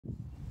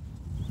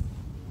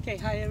Okay,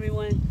 hi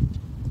everyone.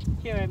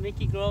 Here at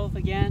Mickey Grove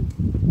again,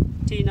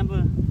 tee number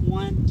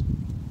 1.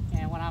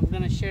 And what I'm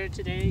going to share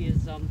today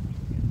is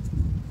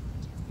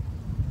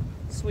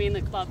swinging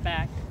the club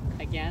back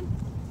again.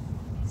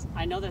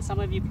 I know that some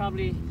of you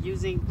probably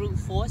using brute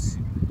force.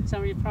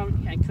 Some of you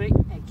probably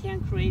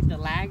can't create the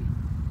lag,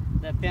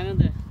 the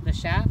bend of the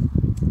shaft,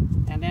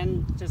 and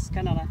then just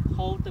kind of like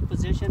hold the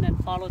position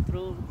and follow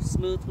through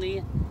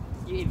smoothly.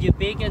 If you're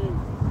big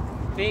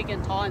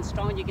and tall and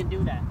strong, you can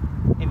do that.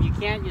 If you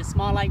can't, you're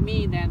small like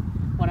me, then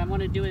what I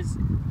want to do is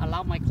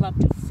allow my club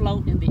to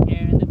float in the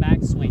air in the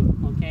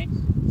backswing. Okay,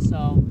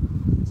 so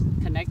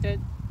connect it,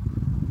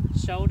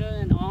 shoulder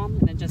and arm,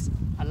 and then just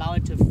allow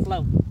it to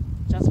float,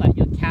 just like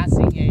you're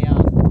casting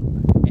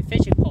a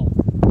fishing pole.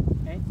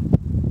 Okay.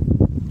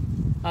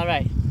 All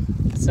right.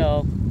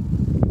 So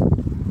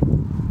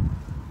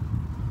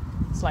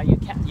it's like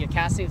you're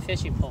casting a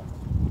fishing pole.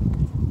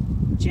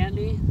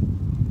 Gently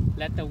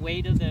let the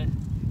weight of the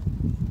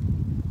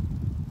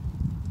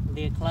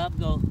club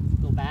go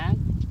back,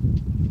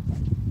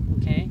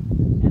 okay,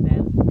 and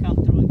then come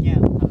through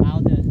again.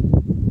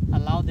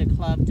 Allow the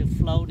club to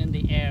float in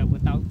the air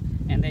without,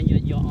 and then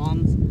your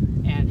arms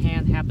and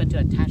hand happen to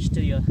attach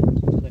to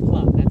the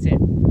club. That's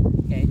it.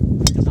 Okay.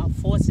 Do not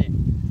force it.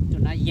 Do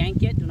not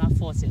yank it. Do not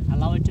force it.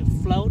 Allow it to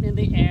float in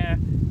the air,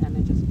 and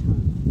then just turn.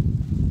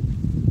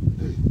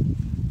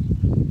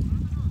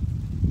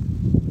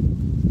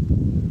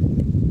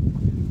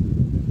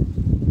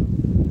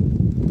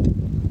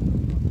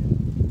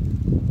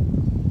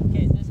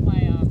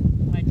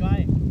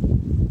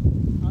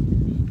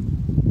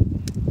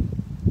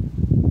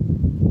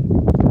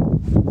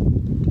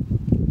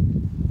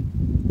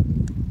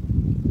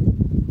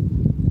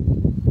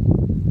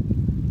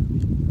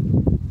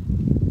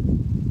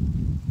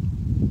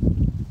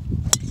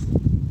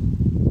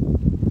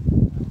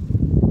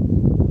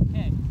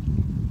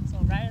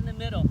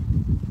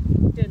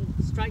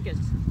 Strike is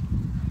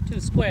too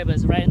square, but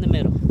it's right in the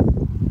middle.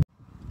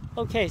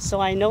 Okay,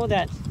 so I know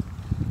that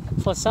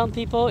for some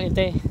people, if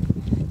they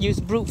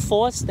use brute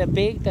force, they're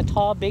big, they're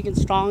tall, big and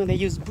strong, and they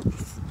use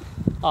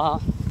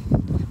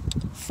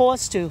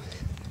force to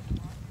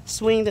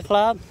swing the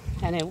club,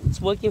 and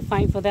it's working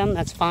fine for them,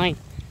 that's fine.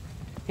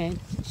 Okay,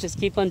 just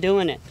keep on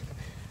doing it.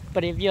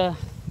 But if you're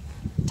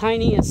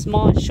tiny and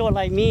small and short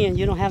like me, and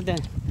you don't have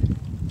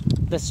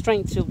the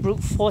strength to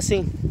brute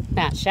forcing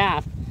that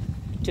shaft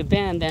to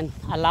bend, then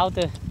allow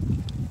the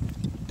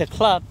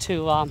club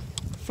to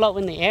float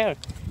in the air,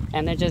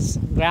 and then just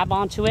grab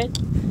onto it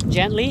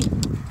gently,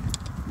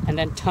 and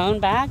then turn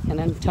back, and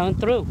then turn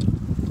through.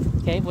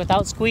 Okay,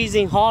 without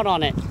squeezing hard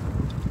on it,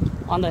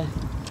 on the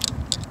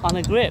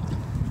grip.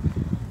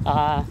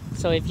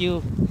 So if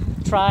you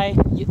try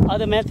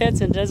other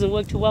methods and it doesn't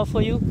work too well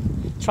for you,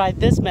 try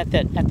this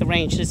method at the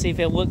range to see if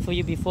it worked for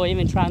you before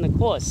even trying the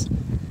course.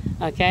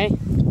 Okay.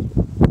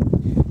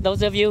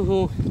 Those of you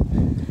who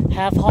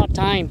have hard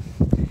time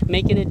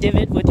making a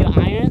divot with your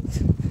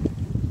irons,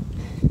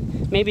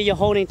 maybe you're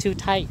holding too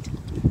tight,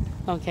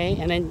 okay,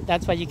 and then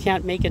that's why you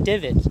can't make a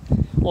divot.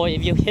 Or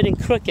if you're hitting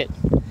crooked,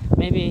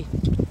 maybe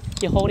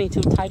you're holding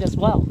too tight as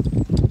well.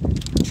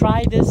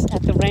 Try this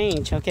at the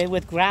range, okay,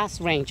 with grass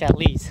range at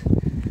least,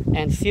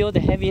 and feel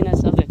the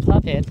heaviness of the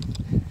club head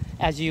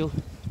as you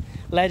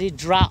let it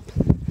drop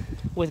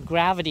with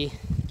gravity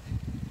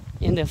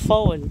in the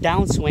forward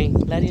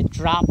downswing. Let it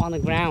drop on the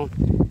ground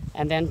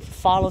and then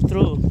follow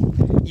through.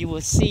 You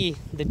will see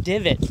the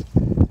divot,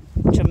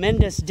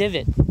 tremendous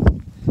divot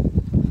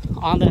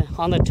on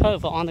the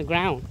turf or on the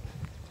ground.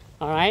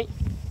 All right,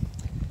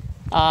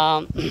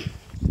 and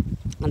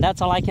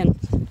that's all I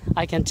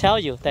can tell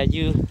you. That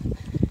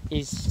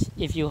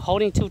if you're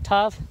holding too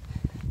tough,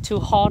 too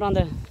hard on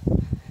the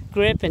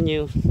grip, and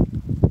you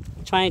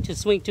trying to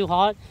swing too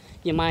hard,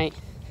 you might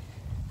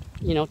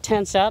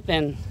tense up,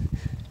 and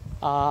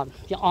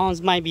your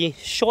arms might be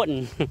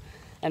shortened.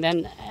 And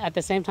then at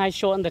the same time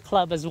shorten the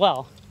club as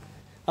well.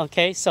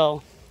 Okay,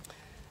 so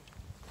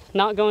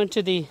not going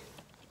to the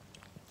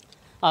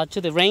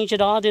range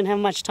at all. Didn't have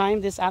much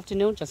time this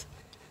afternoon. Just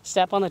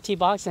step on the tee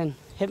box and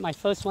hit my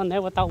first one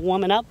there without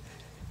warming up.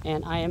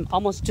 And I am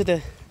almost to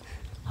the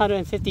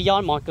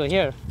 150-yard marker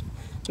here,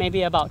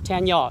 maybe about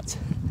 10 yards.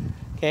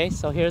 Okay,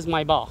 so here's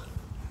my ball,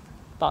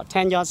 about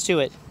 10 yards to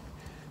it.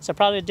 So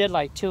probably did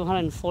like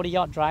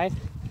 240-yard drive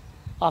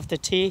off the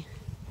tee,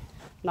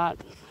 not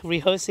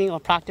rehearsing or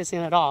practicing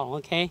at all.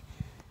 Okay,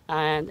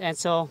 and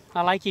so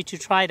I like you to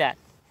try that.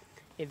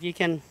 If you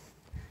can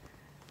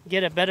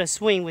get a better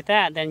swing with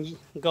that, then you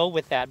go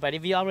with that. But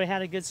if you already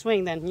had a good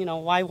swing, then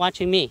why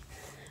watching me?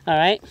 All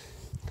right,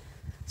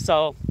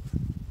 so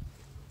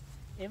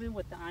even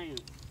with the iron,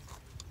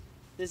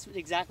 this is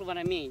exactly what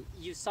I mean.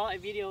 You saw a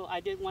video I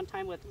did one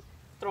time with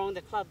throwing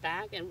the club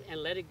back and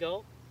let it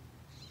go.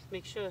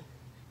 Make sure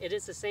it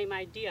is the same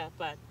idea,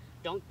 but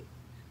don't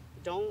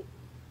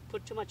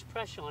put too much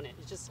pressure on it.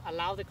 Just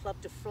allow the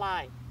club to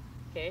fly,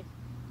 okay?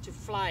 To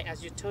fly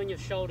as you turn your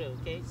shoulder,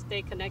 okay?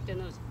 Stay connected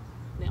in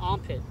the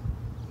armpit.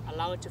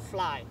 Allow it to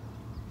fly,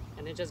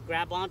 and then just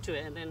grab onto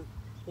it, and then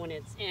when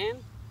it's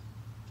in,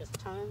 just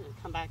turn and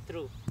come back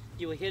through.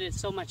 you will hit it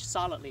so much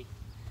solidly.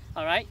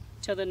 All right,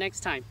 till the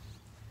next time.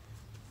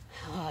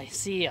 Oh,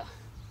 see ya.